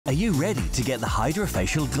Are you ready to get the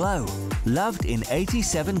hydrofacial glow? Loved in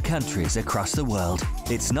 87 countries across the world.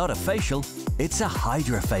 It's not a facial, it's a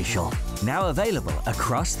hydrofacial. Now available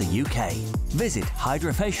across the UK. Visit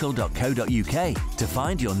hydrofacial.co.uk to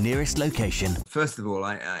find your nearest location. First of all,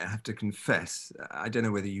 I have to confess, I don't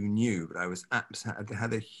know whether you knew, but I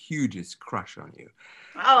had the hugest crush on you.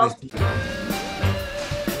 Oh.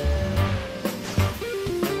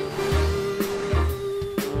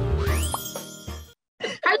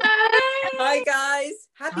 Hi guys,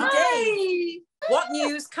 happy day. What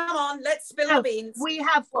news? Come on, let's spill the beans. We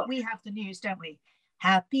have the news, don't we?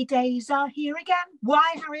 Happy days are here again.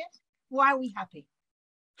 Why, Harriet? Why are we happy?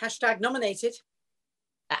 Hashtag nominated.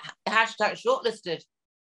 Hashtag shortlisted.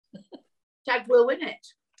 Hashtag will win it.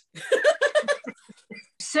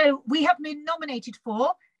 So we have been nominated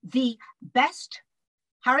for the best,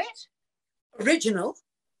 Harriet? Original.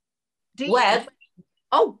 Web.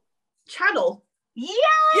 Oh, channel. Yay!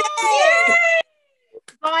 Yay!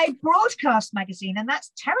 By Broadcast Magazine, and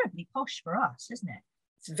that's terribly posh for us, isn't it?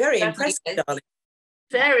 It's very impressive, darling.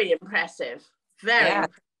 Very impressive. Very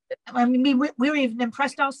impressive. I mean, we were even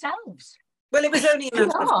impressed ourselves. Well, it was only a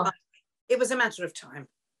matter of time. It was a matter of time.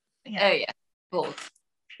 Yeah. Oh, yeah, of course.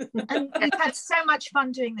 And we've had so much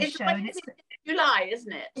fun doing this show. And it's July,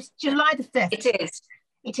 isn't it? It's July the 5th. It is.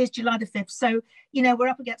 It is July the 5th. So, you know, we're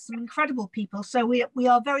up against some incredible people. So we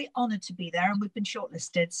are very honoured to be there, and we've been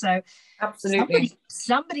shortlisted. So Absolutely.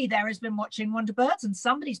 Somebody there has been watching Wonderbirds, and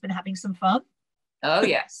somebody's been having some fun. Oh,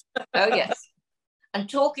 yes. Oh, yes. And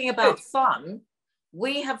talking about fun,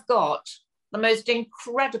 we have got the most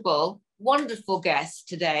incredible, wonderful guest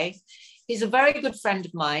today. He's a very good friend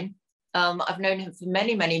of mine. I've known him for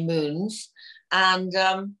many, many moons. And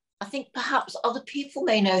I think perhaps other people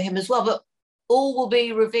may know him as well, but all will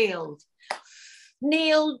be revealed.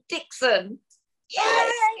 Neil Dickson.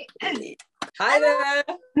 Yay! Hi there.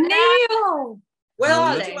 Neil!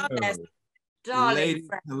 Well, Darling. Darling. Ladies,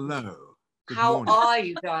 hello. Good How morning. are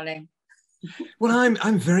you, darling? Well,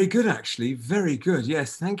 I'm very good, actually. Very good.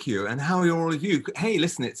 Yes, thank you. And how are all of you? Hey,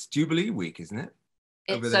 listen, it's Jubilee week, isn't it?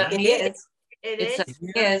 It Over there? certainly is. It It is.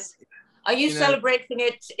 certainly is. Are you celebrating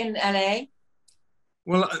it in LA?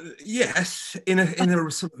 Well, yes, in a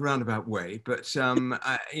sort of roundabout way, but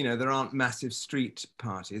you know, there aren't massive street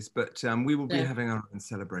parties, but we will be having our own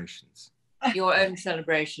celebrations. Your own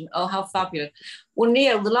celebration. Oh, how fabulous. Well,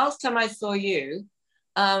 Neil, the last time I saw you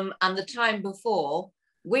and the time before,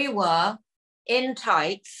 we were in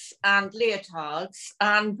tights and leotards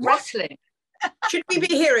and wrestling. Should we be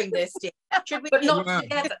hearing this, dear? Should we? But not Well,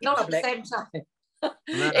 together, not at the public. same time. No,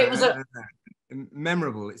 It was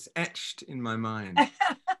memorable. It's etched in my mind.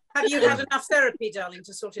 Have you had enough therapy, darling,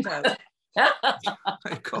 to sort it out?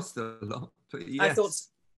 It cost a lot, but yes. I thought,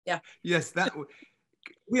 yeah. Yes,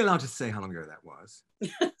 we're allowed to say how long ago that was.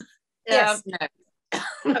 Yes. No.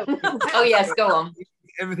 Oh, yes, go on.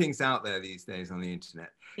 Everything's out there these days on the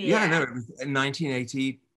internet. Yeah. Yeah, no, it was in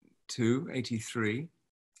 1982, 83.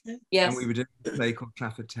 Yes. And we were doing a play called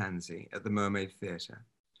Trafford Tansy at the Mermaid Theatre.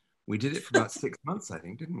 We did it for about 6 months, I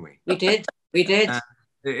think, didn't we? We did. We did.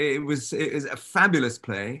 It was a fabulous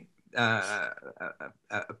play, a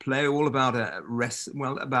play all about it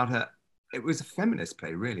was a feminist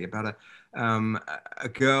play, really, about a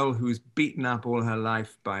girl who's beaten up all her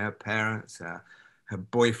life by her parents, her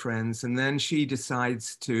boyfriends, and then she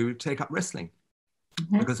decides to take up wrestling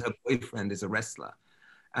because her boyfriend is a wrestler.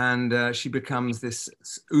 And she becomes this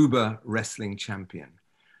uber wrestling champion.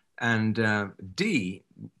 And Dee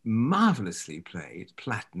marvelously played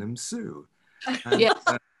Platinum Sue. And, Yes.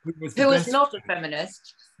 Who was not a friend.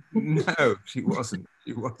 feminist. No, she wasn't.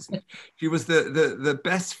 She wasn't. She was the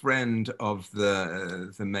best friend of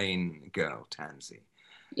the main girl, Tansy.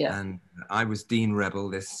 Yeah. And I was Dean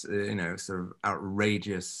Rebel, this sort of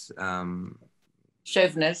outrageous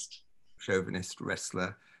Chauvinist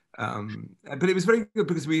wrestler. But it was very good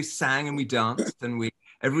because we sang and we danced, and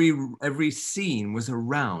every scene was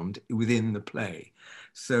around within the play.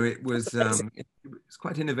 So it was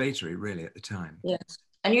quite innovatory, really, at the time. Yes.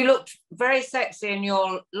 And you looked very sexy in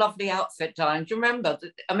your lovely outfit, darling. Do you remember?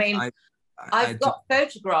 I mean, I've got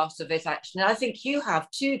photographs of it, actually. I think you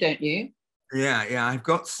have too, don't you? Yeah. I've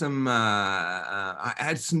got some, I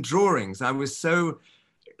had some drawings. I was so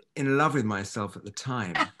in love with myself at the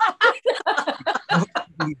time.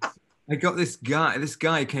 I got this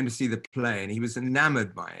guy came to see the play and he was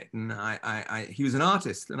enamored by it. And he was an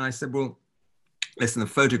artist. And I said, well, listen, the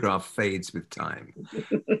photograph fades with time.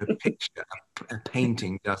 The picture, a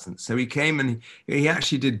painting doesn't. So he came and he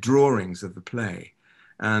actually did drawings of the play.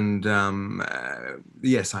 And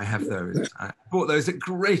yes, I have those. I bought those at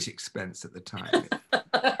great expense at the time.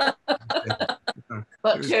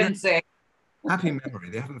 But Jonesy. Happy memory.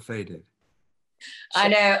 They haven't faded. I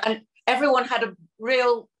know. And everyone had a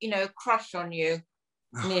real, crush on you,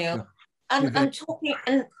 Neil. And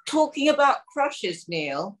talking about crushes,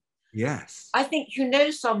 Neil. Yes. I think you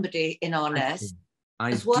know somebody in our nest,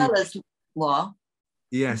 as well as moi.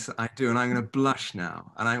 Yes, I do. And I'm going to blush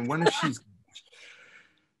now. And I wonder if she's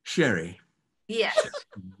Sherrie. Yes.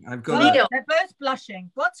 I've got They're both blushing.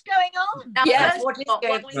 What's going on? Yes, what is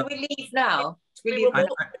going on? Shall we leave now?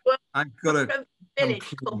 I've got a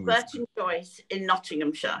village called Burton Joyce in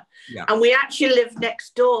Nottinghamshire. Yeah. And we actually lived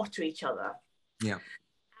next door to each other. Yeah.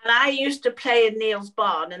 And I used to play in Neil's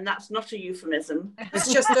barn, and that's not a euphemism.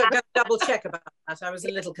 It's just to double check about that. I was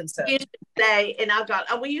a little concerned. We used to play in our garden,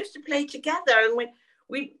 and we used to play together, and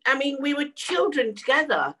we were children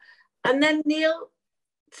together. And then Neil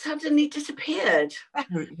suddenly disappeared.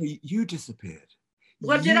 You disappeared.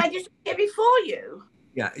 Well, did I disappear before you?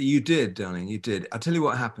 Yeah, you did, darling. You did. I'll tell you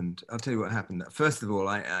what happened. First of all,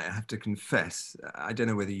 I have to confess, I don't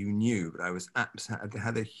know whether you knew, but I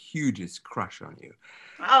had the hugest crush on you.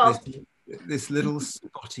 Oh. This little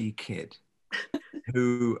Scotty kid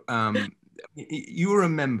who, you were a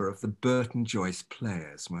member of the Burton Joyce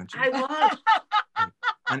Players, weren't you? I was.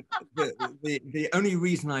 And the only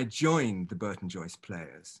reason I joined the Burton Joyce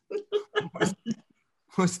Players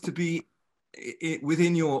was to be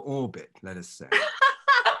within your orbit, let us say.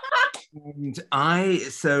 And I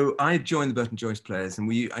joined the Burton Joyce Players,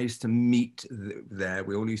 and I used to meet there.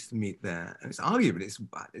 We all used to meet there, and it's arguable.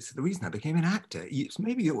 It's the reason I became an actor.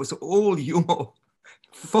 Maybe it was all your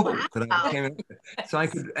fault that I became an actor. So I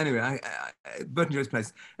could anyway. Burton Joyce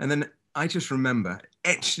Players, and then I just remember,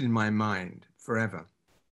 etched in my mind forever,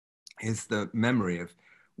 is the memory of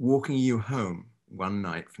walking you home one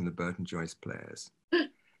night from the Burton Joyce Players,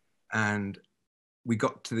 and we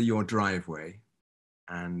got to your driveway.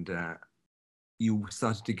 And you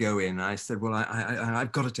started to go in. I said, well,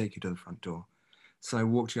 I've got to take you to the front door. So I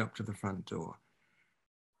walked you up to the front door.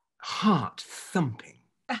 Heart thumping.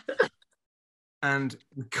 And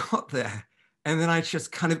we got there. And then I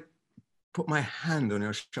just kind of put my hand on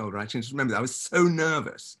your shoulder. I just remember that. I was so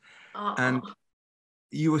nervous. And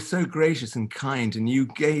you were so gracious and kind. And you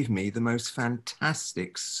gave me the most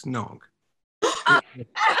fantastic snog.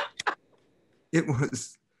 It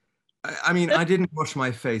was... I mean, I didn't wash my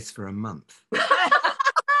face for a month.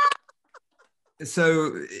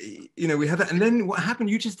 So, we had that. And then what happened?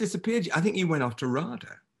 You just disappeared. I think you went off to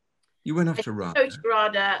RADA. You went off to RADA. I went to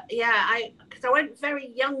RADA, yeah. Because I went very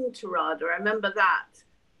young to RADA. I remember that.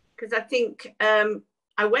 Because I think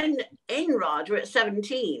I went in RADA at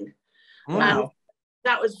 17. Oh. And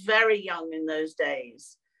that was very young in those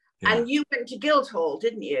days. Yeah. And you went to Guildhall,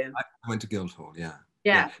 didn't you? I went to Guildhall, yeah.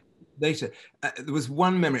 Yeah. Later, there was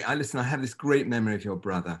one memory. I have this great memory of your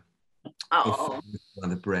brother. Oh.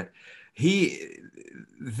 Brother Brett.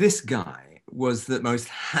 This guy was the most,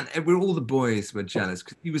 all the boys were jealous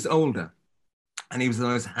because he was older and he was the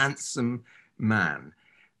most handsome man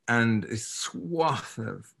and a swath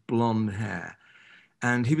of blonde hair.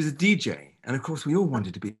 And he was a DJ. And of course, we all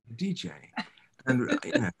wanted to be a DJ. And,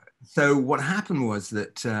 so what happened was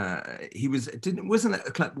that wasn't it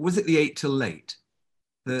a club? Was it the 8 till late?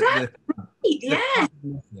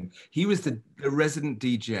 He was the resident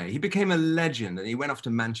DJ. He became a legend, and he went off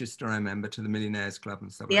to Manchester, I remember, to the Millionaires Club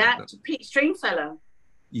and stuff like that. To Pete Stringfellow.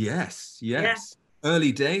 Yes. Yeah.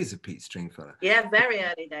 Early days of Pete Stringfellow. Yeah, very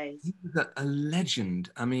early days. He was a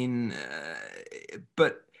legend. I mean,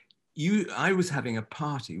 but I was having a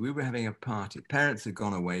party. We were having a party. Parents had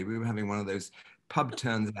gone away. We were having one of those pub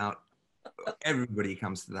turns out. Everybody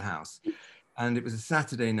comes to the house, and it was a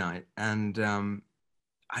Saturday night, and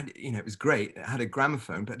it was great. I had a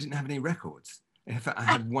gramophone, but I didn't have any records. In fact, I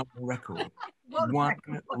had one record. One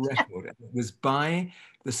record. It was by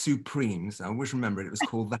the Supremes. I always remember it. It was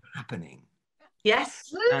called The Happening.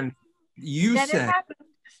 Yes. And you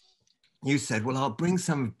said, well, I'll bring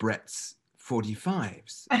some of Brett's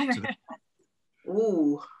 45s.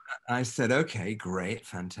 Ooh. I said, okay, great,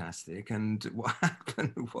 fantastic. And what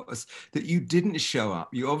happened was that you didn't show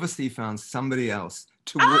up. You obviously found somebody else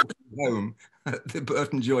to walk home at the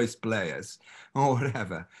Burton Joyce Players or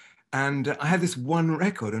whatever. And I had this one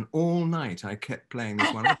record, and all night I kept playing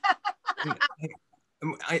this one.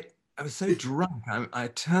 I was so drunk. I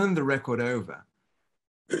turned the record over,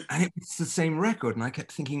 and it was the same record. And I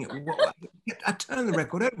kept thinking, I turned the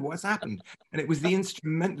record over. What's happened? And it was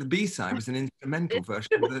the B-side was an instrumental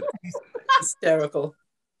version of the B-side. Hysterical.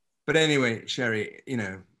 But anyway, Sherrie,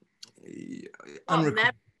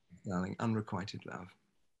 unrequited love.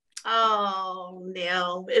 Oh,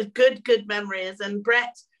 Neil, it's good memories. And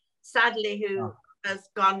Brett, sadly, who has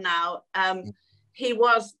gone now, he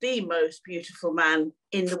was the most beautiful man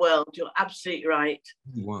in the world. You're absolutely right.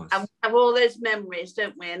 He was. And we have all those memories,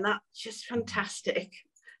 don't we? And that's just fantastic.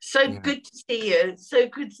 So good to see you. So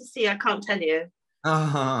good to see you. I can't tell you.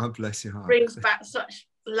 Ah, bless your heart. Brings back such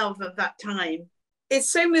love of that time. It's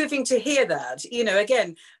so moving to hear that, you know,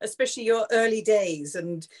 again, especially your early days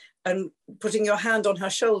and putting your hand on her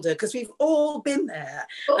shoulder, because we've all been there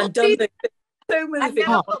and done the so moving. I've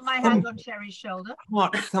never put my hand on Sherrie's shoulder.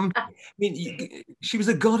 What? I mean, she was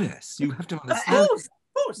a goddess. You have to understand. Of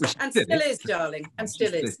course. And still is, darling. And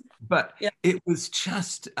still is. But it was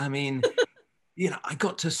just, I mean, you know, I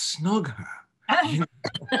got to snog her. You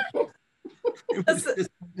know? It was just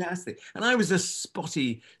fantastic. And I was a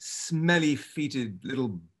spotty, smelly-feeted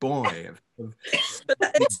little boy.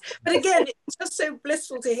 But again, it's just so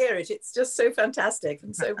blissful to hear it. It's just so fantastic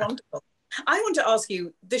and so wonderful. I want to ask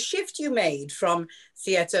you, the shift you made from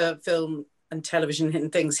theatre, film and television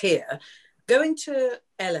and things here, going to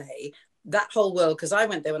LA, that whole world, because I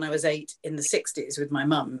went there when I was 8 in the 60s with my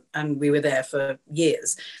mum, and we were there for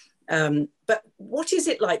years. But what is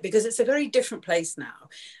it like? Because it's a very different place now.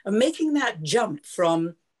 And making that jump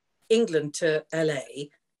from England to LA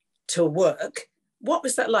to work, what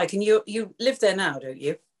was that like? And you live there now, don't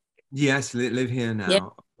you? Yes, live here now. Yeah.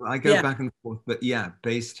 I go back and forth, but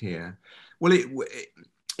based here. Well,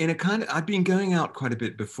 in a kind of, I'd been going out quite a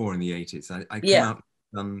bit before in the 80s. I come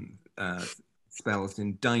out spells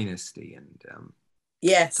in Dynasty and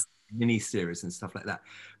mini-series and stuff like that.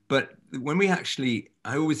 But when we actually,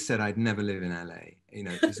 I always said I'd never live in LA. You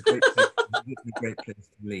know, it's a great place, a great place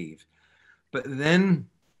to leave. But then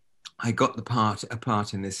I got a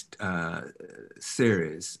part in this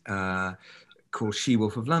series called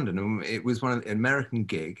She-Wolf of London. And it was one of the American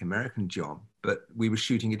job, but we were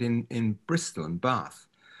shooting it in Bristol and Bath.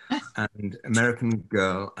 And American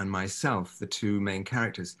girl and myself, the two main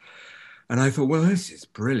characters. And I thought, well, this is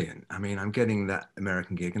brilliant. I mean, I'm getting that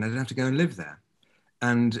American gig and I don't have to go and live there.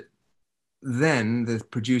 And then the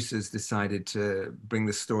producers decided to bring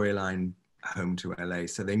the storyline home to LA.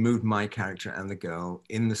 So they moved my character and the girl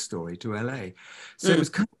in the story to LA. So it was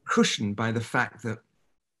kind of cushioned by the fact that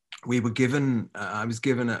we were given, I was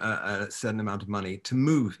given a certain amount of money to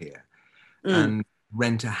move here and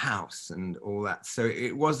rent a house and all that. So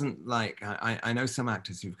it wasn't like, I know some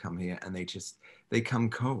actors who've come here and they come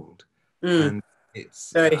cold. And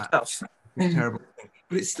it's very tough. It's a terrible thing.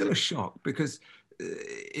 But it's still a shock because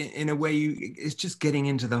in a way, it's just getting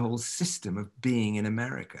into the whole system of being in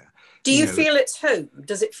America. Do you feel it's home?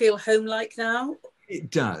 Does it feel home-like now?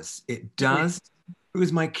 It does. It does.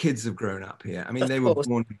 Because my kids have grown up here. I mean, they were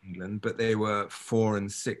born in England, but they were 4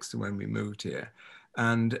 and 6 when we moved here.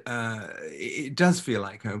 And it does feel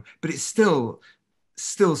like home, but it's still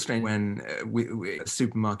strange when we at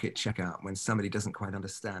supermarket checkout, when somebody doesn't quite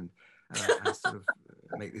understand. I sort of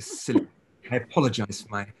make this silly, I apologize for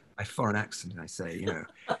my foreign accent, I say, you know.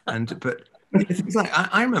 But it's like,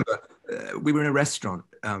 I remember we were in a restaurant,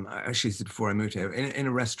 actually before I moved here, in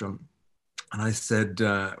a restaurant. And I said,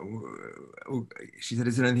 she said,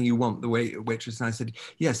 is there anything you want? The waitress, and I said,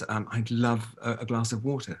 yes, I'd love a glass of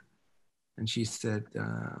water. And she said,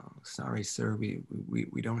 sorry, sir, we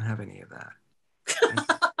don't have any of that.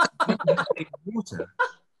 Water?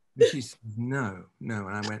 And she said, no. And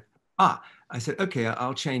I went, I said, okay,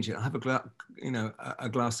 I'll change it. I'll have a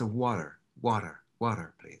glass of water,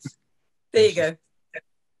 please. There you go.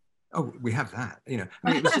 Oh, we have that, you know.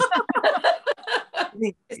 I mean, it was just, I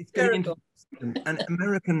mean, it's getting into, and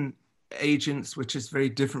American agents, which is very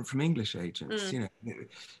different from English agents, you know,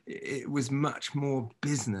 it was much more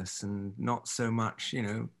business and not so much, you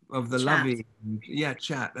know, of the lovey,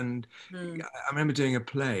 chat. And I remember doing a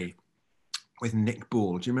play with Nick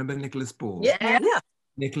Ball. Do you remember Nicholas Ball? Yeah.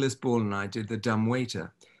 Nicholas Ball and I did The Dumb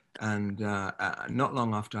Waiter. And not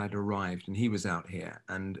long after I'd arrived, and he was out here,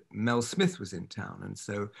 and Mel Smith was in town. And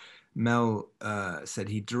so Mel said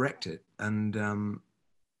he'd direct it. And,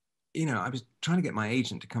 you know, I was trying to get my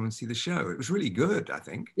agent to come and see the show. It was really good, I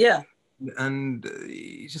think. Yeah. And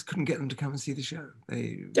you just couldn't get them to come and see the show.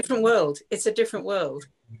 Different world. It's a different world.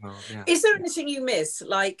 Well, yeah. Is there anything you miss,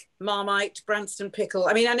 like Marmite, Branston Pickle?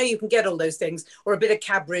 I mean, I know you can get all those things, or a bit of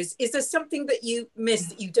Cadbury's. Is there something that you miss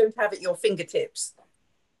that you don't have at your fingertips?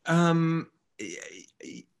 There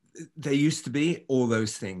used to be all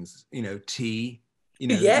those things, you know, tea, you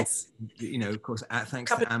know. Yes. You know, of course, thanks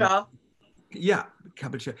cup to Amazon. Yeah,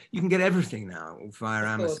 cup of char. You can get everything now via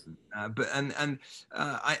Amazon. But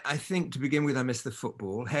I think to begin with, I miss the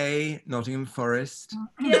football. Hey, Nottingham Forest.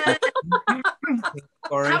 Yeah.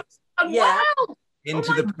 Forest. Yeah.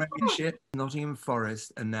 Into the Premiership. Nottingham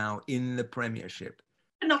Forest are now in the Premiership.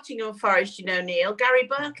 Nottingham Forest, you know, Neil, Gary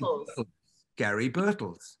Birtles. Gary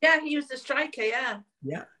Birtles. Yeah, he was the striker. Yeah.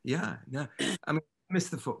 Yeah. No, I mean, I miss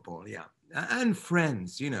the football. Yeah, and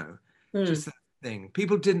Friends. You know, just that thing.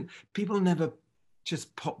 People never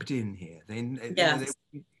just popped in here. They they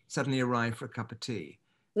suddenly arrive for a cup of tea.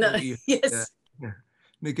 No, yes.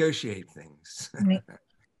 Negotiate things.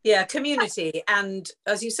 Yeah, community, and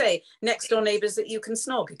as you say, next door neighbours that you can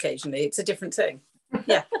snog occasionally. It's a different thing.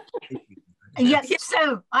 Yeah. Yes.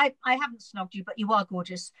 So I haven't snogged you, but you are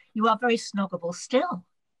gorgeous. You are very snoggable still.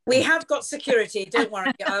 We have got security. Don't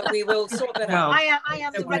worry. We will sort that out. I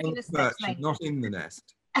am the regular sex lady. Not in the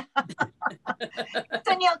nest.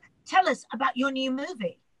 Danielle, tell us about your new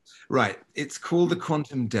movie. Right. It's called The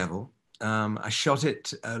Quantum Devil. I shot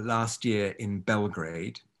it last year in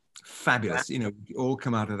Belgrade. Fabulous. You know, we all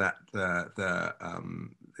come out of that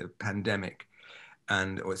the pandemic,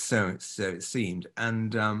 or so it seemed.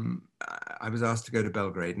 And I was asked to go to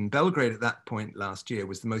Belgrade. And Belgrade at that point last year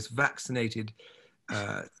was the most vaccinated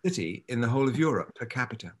city in the whole of Europe per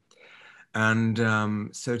capita. And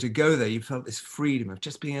so to go there, you felt this freedom of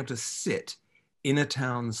just being able to sit in a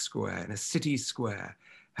town square, in a city square,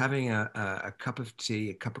 having a cup of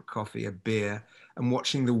tea, a cup of coffee, a beer, and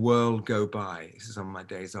watching the world go by. This is on my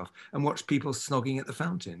days off, and watch people snogging at the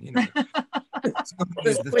fountain. You know,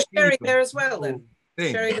 was Sherrie there as well then?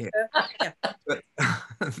 Sherrie was there. Yeah. But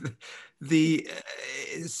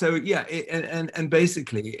so yeah, and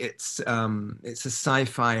basically it's a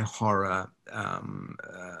sci-fi horror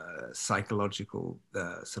psychological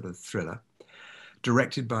sort of thriller,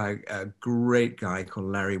 directed by a great guy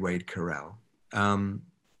called Larry Wade Carell.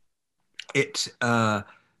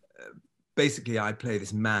 Basically, I play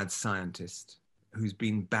this mad scientist who's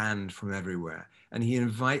been banned from everywhere, and he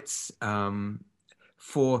invites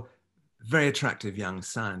four very attractive young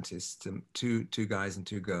scientists, two guys and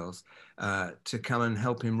two girls, to come and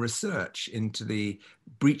help him research into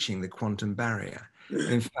breaching the quantum barrier.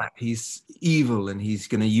 In fact, he's evil and he's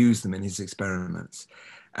going to use them in his experiments.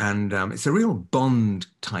 And it's a real Bond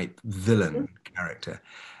type villain character.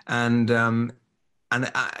 And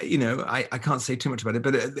you know, I can't say too much about it,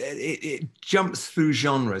 but it jumps through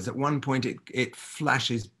genres. At one point, it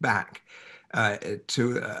flashes back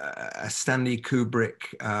to a Stanley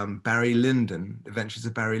Kubrick, Barry Lyndon, Adventures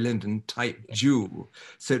of Barry Lyndon type duel.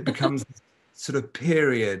 So it becomes sort of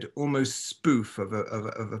period, almost spoof of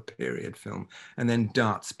a period film, and then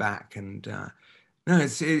darts back. And no,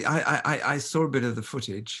 I saw a bit of the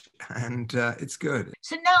footage, and it's good.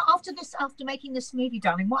 So now, after making this movie,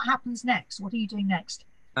 darling, what happens next? What are you doing next?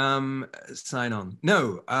 Sign on.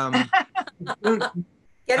 No.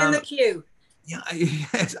 Get in the queue. Yeah,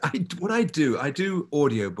 yes. What I do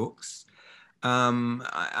audiobooks.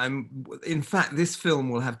 In fact, this film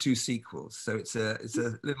will have 2 sequels, so it's a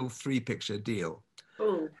little 3-picture deal.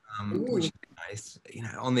 Which is nice. You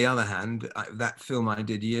know, on the other hand, that film I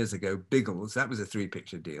did years ago, Biggles, that was a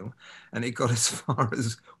 3-picture deal, and it got as far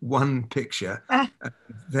as 1 picture.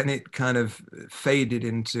 Then it kind of faded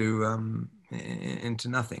into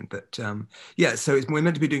nothing. But yeah, so we're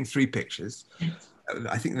meant to be doing 3 pictures.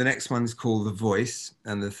 I think the next one's called The Voice,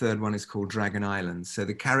 and the 3rd one is called Dragon Island. So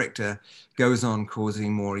the character goes on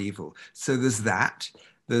causing more evil. So there's that.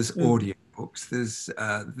 There's audiobooks. There's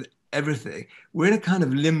everything. We're in a kind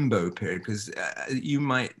of limbo period because you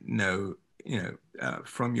might know,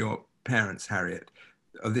 from your parents, Harriet,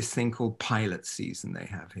 of this thing called pilot season they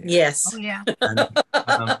have here. Yes. Oh, yeah. And,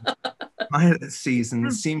 pilot season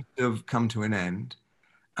seems to have come to an end.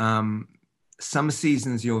 Some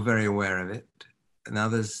seasons you're very aware of it, and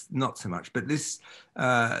others not so much. But this,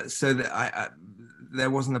 so that there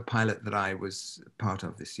wasn't a pilot that I was part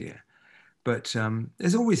of this year. But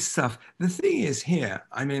there's always stuff. The thing is here,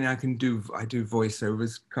 I mean, I do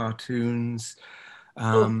voiceovers, cartoons.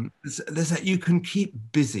 There's that you can keep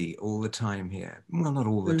busy all the time here. Well, not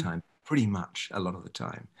all the time, pretty much a lot of the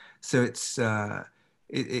time. So it's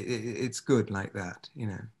good like that, you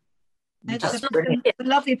know. It's a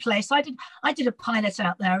lovely place. I did a pilot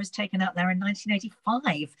out there. I was taken out there in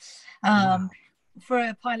 1985 for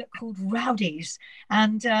a pilot called Rowdies,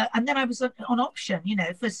 and then I was on option,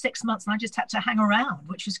 for 6 months, and I just had to hang around,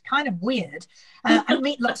 which was kind of weird, and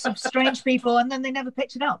meet lots of strange people, and then they never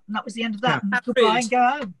picked it up, and that was the end of that. And goodbye and go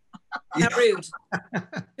home. How rude!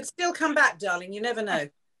 But still come back, darling. You never know.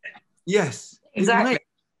 Yes, exactly.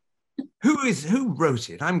 Who wrote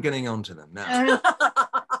it? I'm getting onto them now.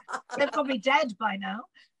 They're probably dead by now.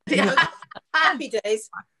 Happy days.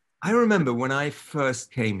 I remember when I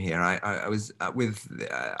first came here, I was with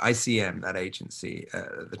ICM, that agency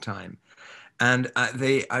at the time, and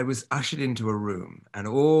I was ushered into a room, and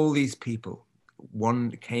all these people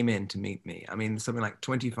one came in to meet me. I mean, something like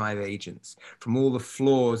 25 agents from all the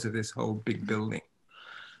floors of this whole big building.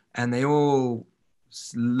 And they all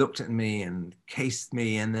looked at me and cased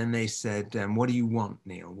me. And then they said, what do you want,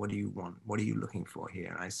 Neil? What do you want? What are you looking for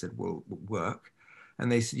here? I said, well, work.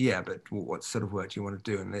 And they said, yeah, but what sort of work do you want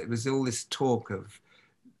to do? And it was all this talk of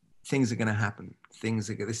things are going to happen.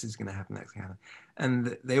 This is going to happen, that's going to happen.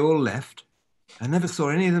 And they all left. I never saw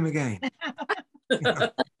any of them again.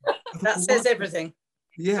 That says everything.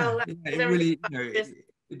 Yeah, it really,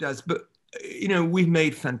 it does. But, we've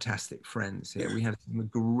made fantastic friends here. We have some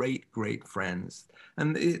great friends.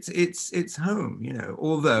 And it's home,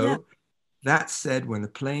 although that said, when the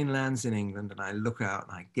plane lands in England and I look out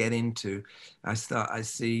and I get into, I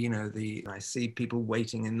see people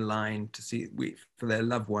waiting in line to see for their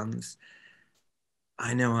loved ones.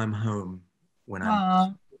 I know I'm home when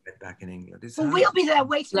I'm back in England. We'll be there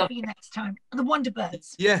waiting for you next time. The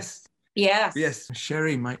Wonderbirds. Yes. Yes.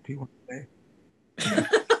 Sherrie might be one day.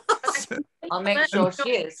 I'll make sure she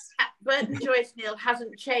is. Bert and Joyce, Neil,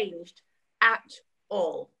 hasn't changed at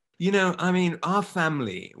all. Our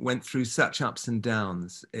family went through such ups and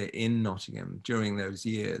downs in Nottingham during those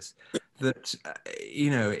years that,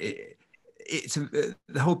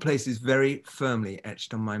 the whole place is very firmly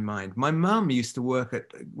etched on my mind. My mum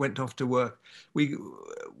went off to work. We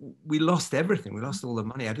lost everything. We lost all the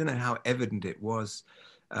money. I don't know how evident it was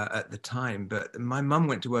at the time, but my mum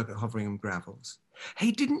went to work at Hoveringham Gravels.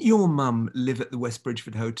 Hey, didn't your mum live at the West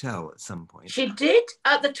Bridgeford Hotel at some point? She did,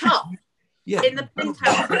 at the top. Yeah. In the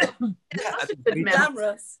penthouse. That's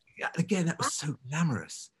Glamorous. Yeah, again, that was so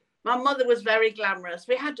glamorous. My mother was very glamorous.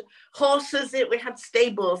 We had horses, we had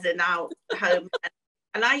stables in our home.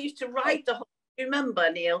 And I used to ride the horse,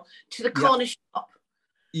 remember, Neil, to the corner shop.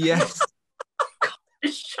 Yes.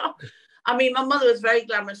 Corner shop. I mean, my mother was very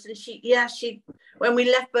glamorous. And she, when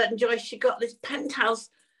we left Bert and Joyce, she got this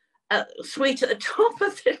penthouse suite at the top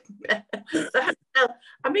of the hotel.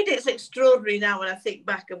 I mean, it's extraordinary now when I think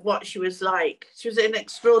back of what she was like. She was an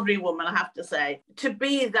extraordinary woman, I have to say. To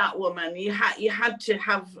be that woman, you had to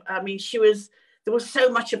have. I mean, there was so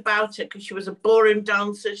much about her because she was a ballroom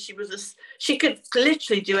dancer. She could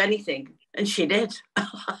literally do anything, and she did. I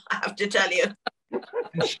have to tell you.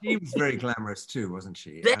 And she was very glamorous too, wasn't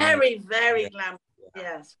she? Very glamorous.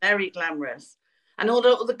 Yes, very glamorous, and all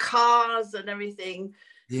the cars and everything.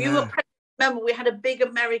 Yeah. You remember we had a big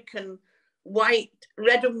American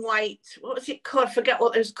red and white. What was it called? I forget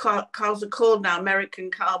what those cars are called now. American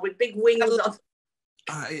car with big wings on.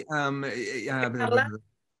 I know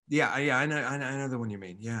the one you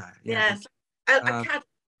mean. Yeah. Yes, a Cadillac.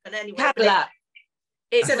 But anyway, Cadillac.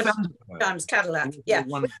 It's Sometimes Cadillac. Yeah.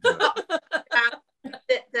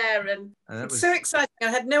 Sit there and it's so exciting.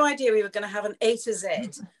 I had no idea we were going to have an A to Z.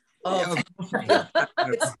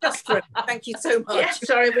 It's just brilliant. Thank you so much. Yes,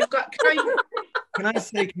 sorry, we've got. Can I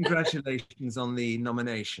say congratulations on the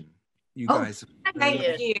nomination? You guys.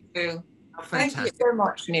 Thank you. Thank you so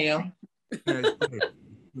much, Neil.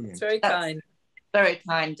 It's very kind. Very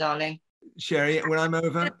kind, darling. Sherrie, when I'm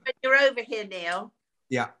over. When you're over here, Neil.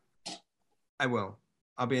 Yeah, I will.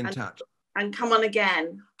 I'll be in touch. And come on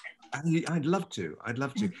again. I'd love to. And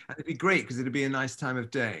it'd be great because it'd be a nice time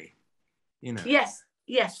of day. Yes,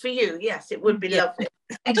 for you. Yes, it would be lovely.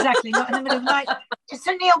 Exactly. Not in the middle of the night.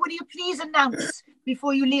 So, Neil, would you please announce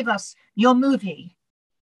before you leave us your movie?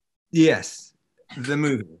 Yes, the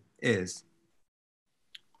movie is.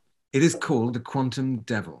 It is called The Quantum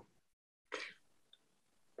Devil.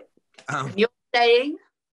 You're saying?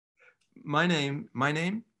 My name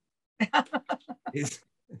is.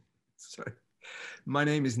 Sorry. My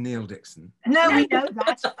name is Neil Dickson. No, we know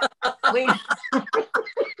that.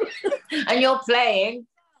 And you're playing.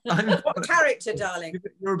 What character, darling?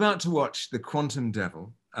 You're about to watch The Quantum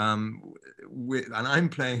Devil, and I'm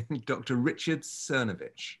playing Dr. Richard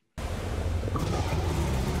Cernovich.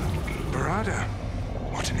 Barada,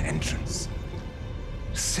 what an entrance.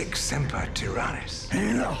 Sic semper tyrannis.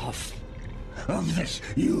 Enough of this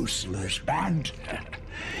useless banter.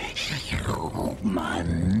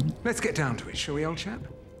 Human. Let's get down to it, shall we, old chap?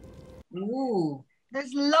 Ooh.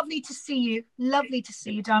 It's lovely to see you. Lovely to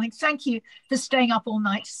see you, darling. Thank you for staying up all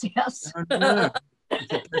night to see us. No.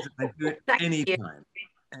 It's a pleasure. I do it anytime.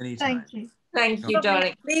 Thank you. Thank you,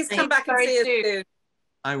 darling. Please come back and see us soon.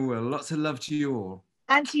 I will. Lots of love to you all.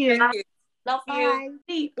 And to you. Thank you. Love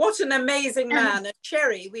you. What an amazing man. And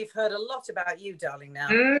Sherrie, we've heard a lot about you, darling, now.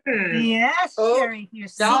 Yes, Sherrie. You're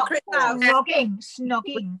secret house.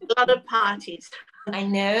 Snogging. A lot of parties. I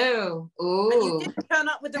know. Ooh. And you did turn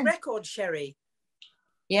up with the record, Sherrie.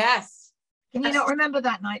 Yes. Can you not remember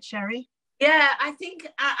that night, Sherrie? Yeah, I think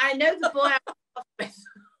I know the boy I was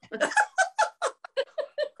with.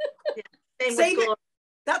 Save it.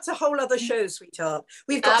 That's a whole other show, sweetheart.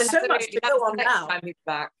 We've got so much to go on now.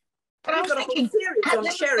 Back. But I was thinking,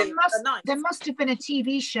 there must have been a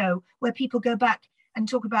TV show where people go back and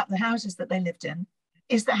talk about the houses that they lived in.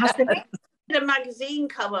 Has there been a magazine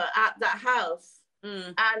cover at that house?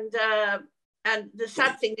 And the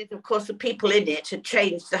sad thing is, of course, the people in it had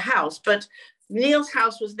changed the house, but Neil's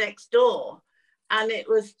house was next door, and it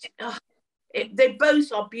was. They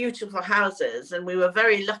both are beautiful houses, and we were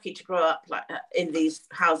very lucky to grow up in these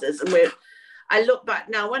houses. And I look back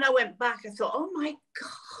now. When I went back, I thought, "Oh my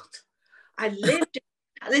God, I lived.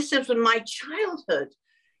 This was my childhood."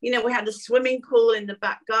 You know, we had a swimming pool in the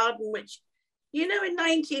back garden, which, you know, in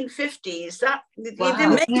 1950s, that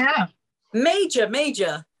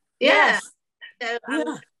major. Yes.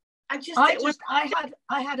 I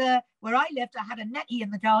had where I lived, I had a netty in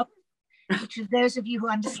the garden, which is, those of you who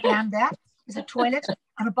understand that, is a toilet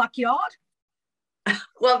and a backyard.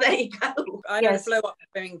 Well, there you go. I had a blow-up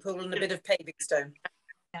swimming pool and a bit of paving stone.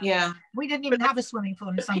 Yeah. We didn't even have a swimming pool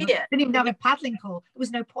in the summer. Didn't even have a paddling pool. There was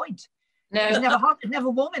no point. No. It was never hot. It was never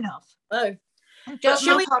warm enough. Oh. Just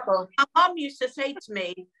my mum used to say to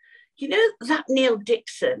me, "You know that Neil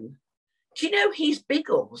Dickson? Do you know he's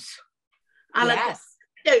Biggles?" And yes.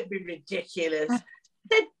 Don't be ridiculous. I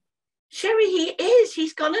said, "Sherrie, he is.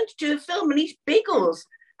 He's gone on to do a film and he's Biggles."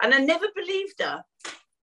 And I never believed her.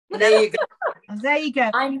 There you go. There you go.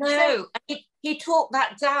 I know. He talked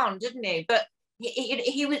that down, didn't he? But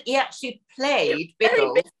he actually played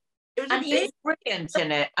Biggles, and he was brilliant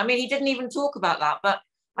in it. I mean, he didn't even talk about that. But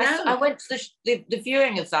I went to the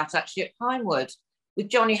viewing of that actually at Pinewood with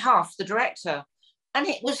Johnny Huff, the director. And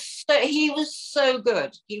he was so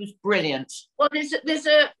good. He was brilliant. Well, there's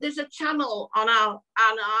a channel on our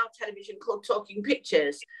television called Talking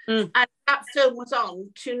Pictures, and that film was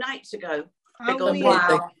on 2 nights ago.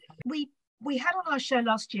 Wow. We had on our show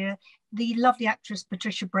last year the lovely actress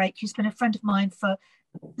Patricia Brake, who's been a friend of mine for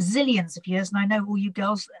zillions of years, and I know all you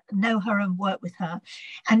girls know her and work with her.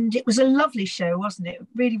 And it was a lovely show, wasn't it? It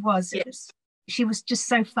really was. Yes. She was just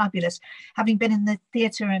so fabulous, having been in the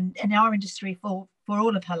theatre and in our industry for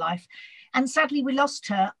all of her life. And sadly, we lost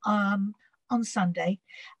her on Sunday,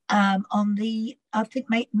 on the, I think,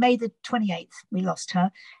 May the 28th, we lost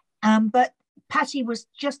her. But Patty was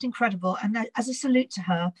just incredible. And as a salute to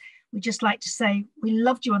her, we'd just like to say, we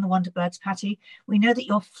loved you on the Wonderbirds, Patty. We know that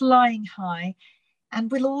you're flying high, and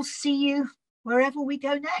we'll all see you wherever we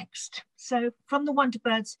go next. So from the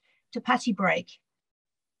Wonderbirds to Patty Brake.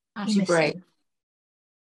 Patty Brake.